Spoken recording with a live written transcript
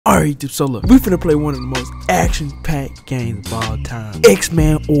Alright, dude, so look, we finna play one of the most action-packed games of all time.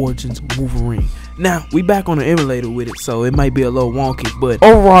 X-Men Origins Wolverine. Now, we back on the emulator with it, so it might be a little wonky, but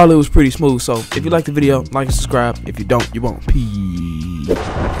overall it was pretty smooth. So, if you like the video, like and subscribe. If you don't, you won't. Peace.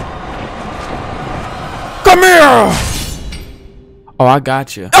 Come here! Oh, I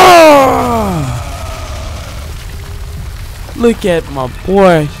got you. Oh! Look at my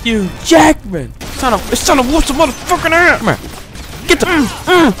boy, Hugh Jackman. It's trying to whoop some motherfucking ass. Come here. Get the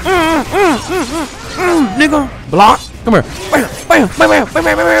nigga. Block. Come here. Bam, bam, bam, bam, bam,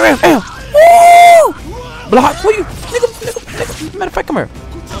 bam, bam, bam. Woo! Block. Who you? Nigga. Matter of fact, come here.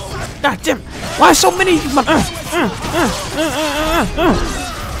 God damn. Why so many?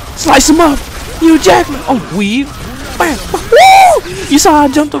 Slice him up. Hugh Jackman. Oh, weave. Bam. Woo! You saw how I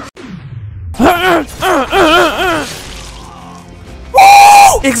jumped up.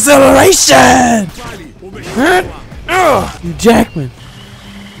 Woo! Acceleration. Hugh Jackman.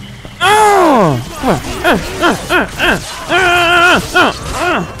 Come on.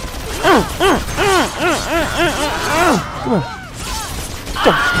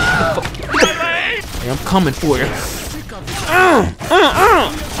 Hey, I'm coming for you.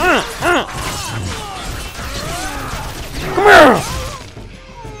 Come here.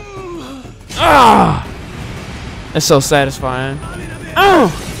 That's so satisfying.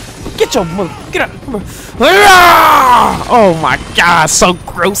 Get your mother. Get up. Come here. Oh my god, so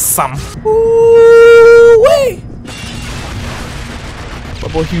gruesome. Ooh-wee. My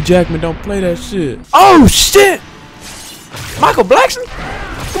boy Hugh Jackman don't play that shit. Oh shit! Michael Blackson?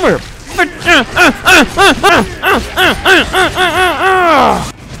 Come here.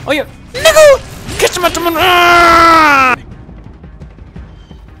 Oh yeah. Nigga! Catch him at the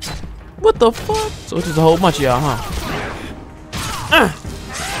What the fuck? So it's just a whole bunch of y'all, huh?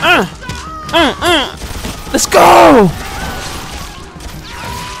 Let's go!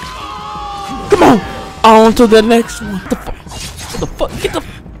 Come on to the next one. What the fuck? What the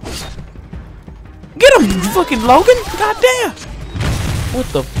fuck? Get him, fucking Logan! Goddamn! What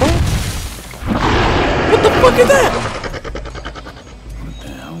the fuck? What the fuck is that? What the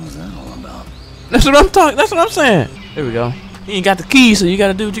hell was that all about? That's what I'm talking. That's what I'm saying. There we go. You ain't got the key, so you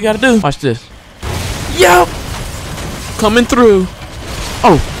gotta do what you gotta do. Watch this. Yup! Coming through.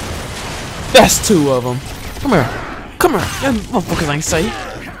 Oh, that's two of them. Come here. Come here. Them motherfuckers ain't safe.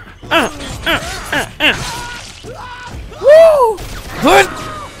 Woo! Good.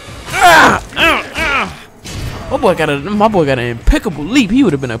 My boy got an impeccable leap. He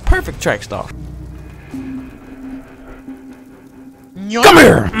would have been a perfect track star. Come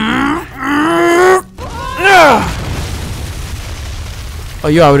here. Oh,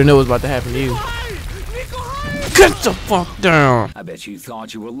 you already know what's about to happen to you. Get the fuck down! I bet you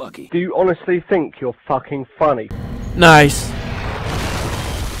thought you were lucky. Do you honestly think you're fucking funny? Nice.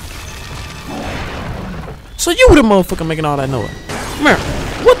 So you were the motherfucker making all that noise. Come here.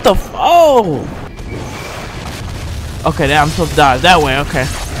 What the oh! Okay, now I'm supposed to dodge that way, okay.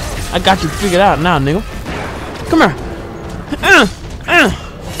 I got you figured out now, nigga. Come here.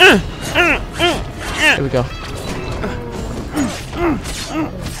 There we go.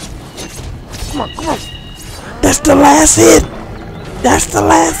 Come on. That's the last hit. That's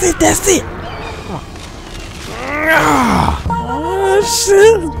it. Oh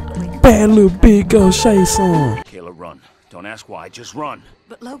shit. Bad little big go chase on. Kayla, run. Don't ask why, just run.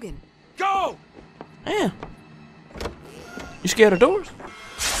 But Logan. Go! Damn. You scared of doors?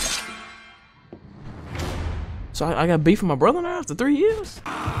 So I got beef with my brother now after 3 years?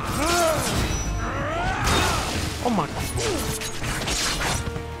 Oh my god.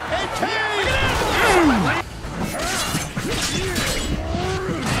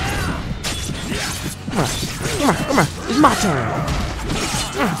 Come on. It's my turn.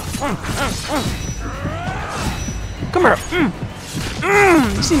 Come here.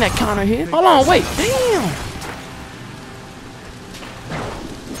 You seen that counter hit? Hold on, wait. Damn.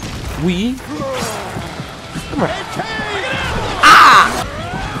 Come here.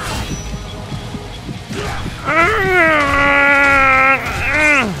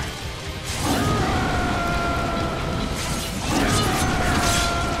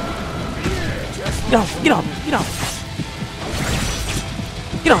 Get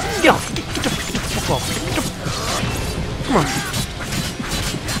off. Get the fuck off. Come on.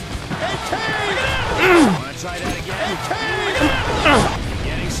 Wanna try that again?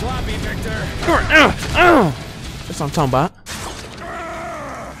 Getting sloppy, Victor. That's what I'm talking about.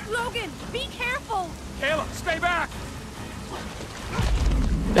 Logan, be careful. Kayla, stay back.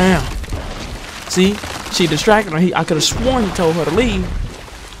 Damn. See? She distracted her. I could have sworn he told her to leave.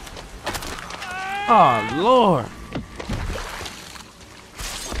 Oh, Lord.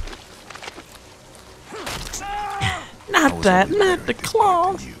 Not that, not the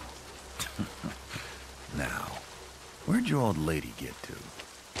claw. Now, where'd your old lady get to?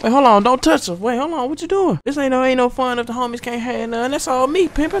 Wait, hold on, don't touch her. Wait, hold on, what you doing? This ain't no fun if the homies can't have none. That's all me,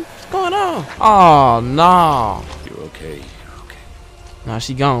 pimpin'. What's going on? Oh, no. You're okay. You're okay. Nah,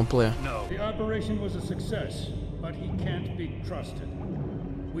 she gone, player. No. The operation was a success, but he can't be trusted.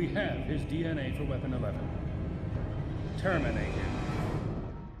 We have his DNA for Weapon 11. Terminate him.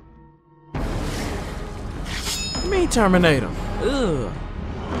 Me terminate him. Ugh.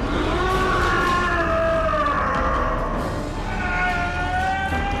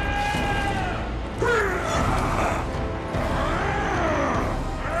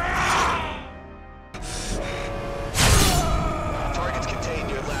 Targets contained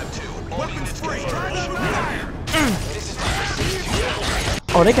near Lab 2. All units free.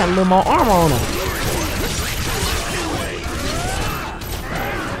 Oh, they got a little more armor on them.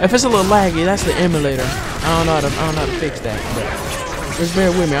 If it's a little laggy, that's the emulator. I don't know how to fix that. But just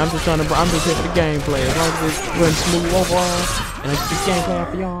bear with me. I'm just here for the gameplay. As long as it's running smooth overall, and I get this gameplay out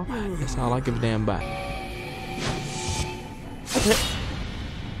for y'all, that's all I give a damn about. Okay.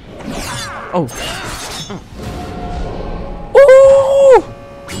 Oh.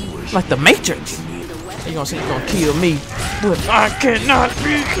 Ooh! Like the Matrix. You gonna say you gonna kill me, but I cannot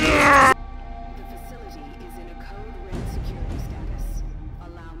be killed.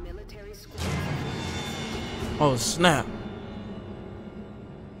 Oh snap!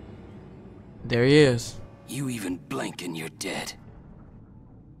 There he is. You even blink and you're dead.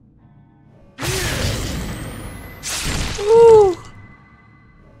 Ooh.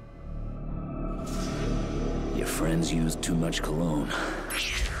 Your friends used too much cologne.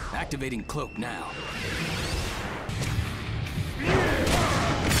 Activating cloak now.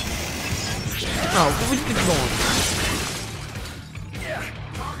 Oh, where you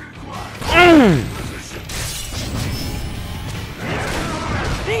going?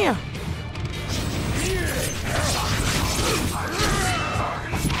 Damn.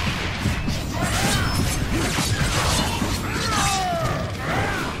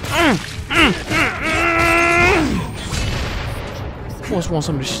 Want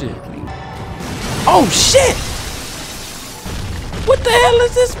some of this shit. Oh shit! What the hell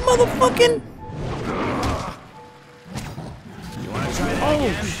is this motherfucking?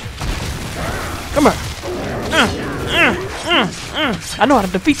 Oh, come here. I know how to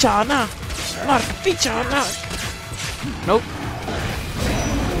defeat y'all now. Nope.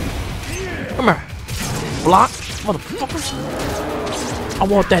 Come here. Block, motherfuckers. I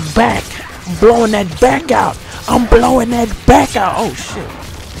want that back. I'm blowing that back out. Oh shit.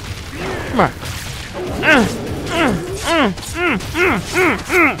 Come here.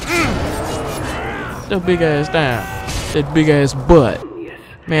 That big ass down. That big ass butt.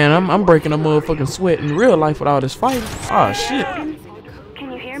 Man, I'm breaking a motherfucking sweat in real life with all this fighting. Oh shit.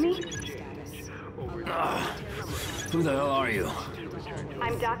 Can you hear me? Who the hell are you?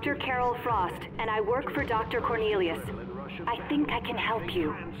 I'm Dr. Carol Frost, and I work for Dr. Cornelius. I think I can help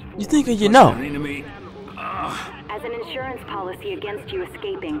you. You think or you know? Happening to me? As an insurance policy against you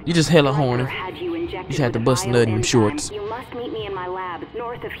escaping, You just hella horny. had you injected You just had to with bust a nut in them bioenzyme. shorts. You must meet me in my lab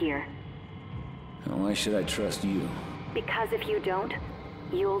north of here. Why should I trust you? Because if you don't,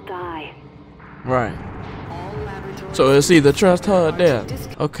 you'll die. Right. So it's either trust her or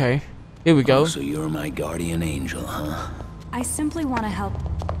death. Okay. Here we go. So you're my guardian angel, huh? I simply want to help.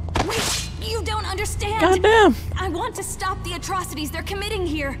 Wait, you don't understand. Goddamn. I want to stop the atrocities they're committing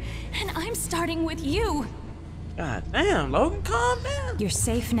here, and I'm starting with you. Goddamn, Logan, calm down. You're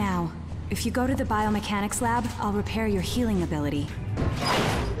safe now. If you go to the biomechanics lab, I'll repair your healing ability.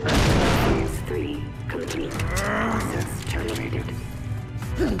 Phase 3 complete. Process terminated.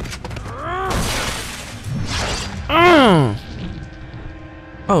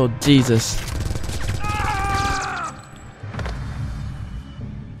 Oh Jesus.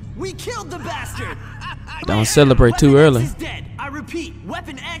 We killed the bastard! Don't celebrate too Weapon early. X is dead. I repeat,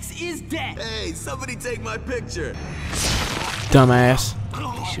 Weapon X is dead. Hey, somebody take my picture. Dumbass.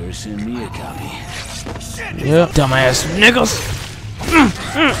 Be sure to send me a copy. Yep. Dumbass niggas.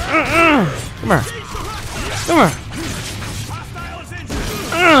 Come here. Come here.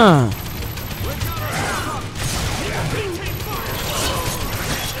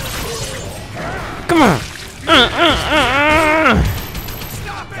 Come on.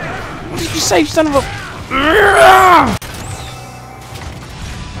 What did you say, son of a?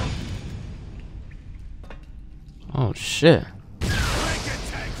 Oh shit.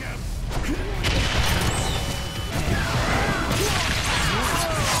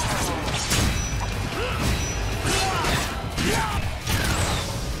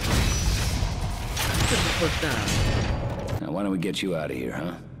 Put the fuck down. Now, why don't we get you out of here,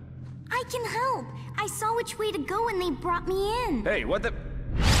 huh? I can help. I saw which way to go and they brought me in. Hey, what the?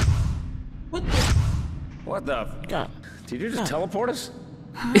 What the? What the? God. Did you just teleport us?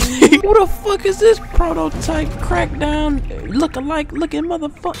 Who the fuck is this prototype crackdown look-alike looking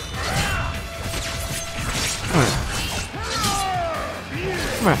motherfucker?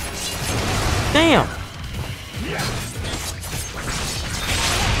 Come on. Damn.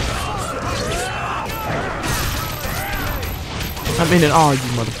 I'm ending all you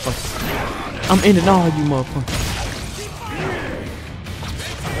motherfuckers. I'm ending all you motherfuckers.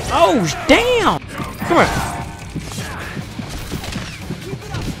 Oh, damn! Come on.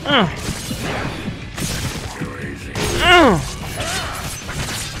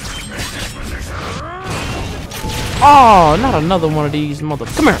 Oh, not another one of these mother.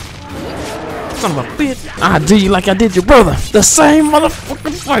 Come here. Son of a bitch. I do you like I did your brother. The same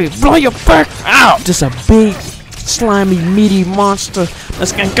motherfucking way. Blow your back out. Just a big, slimy, meaty monster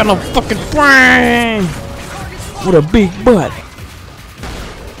that's ain't got no fucking brain. With a big butt.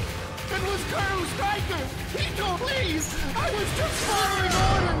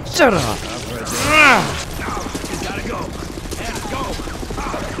 Shut up. Gotta go. Yeah, go.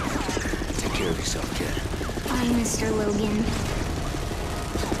 Take care of yourself, kid. Bye, Mr. Logan.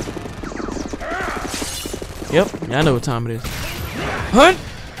 Yep, yeah, I know what time it is. Huh?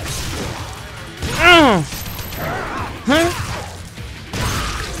 Huh?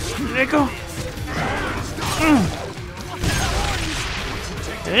 Nigga.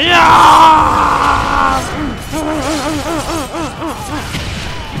 Yeah!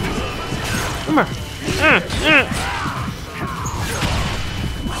 Come here.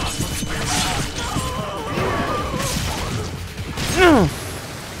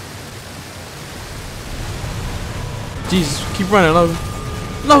 Jesus, keep running, Logan.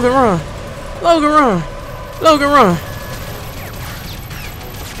 Logan, run. Logan, run. Logan, run.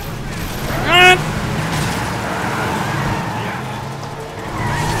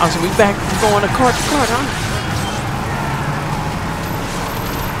 Oh, so we back going to cart, huh?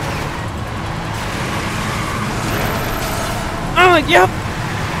 Yep.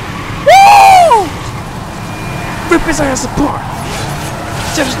 Woo! Rip his ass apart.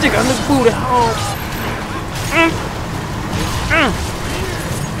 Set a stick on this booty hole.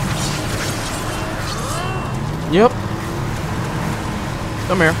 Yep.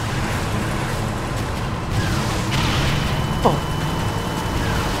 Come here. Oh.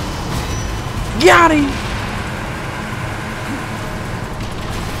 Got him.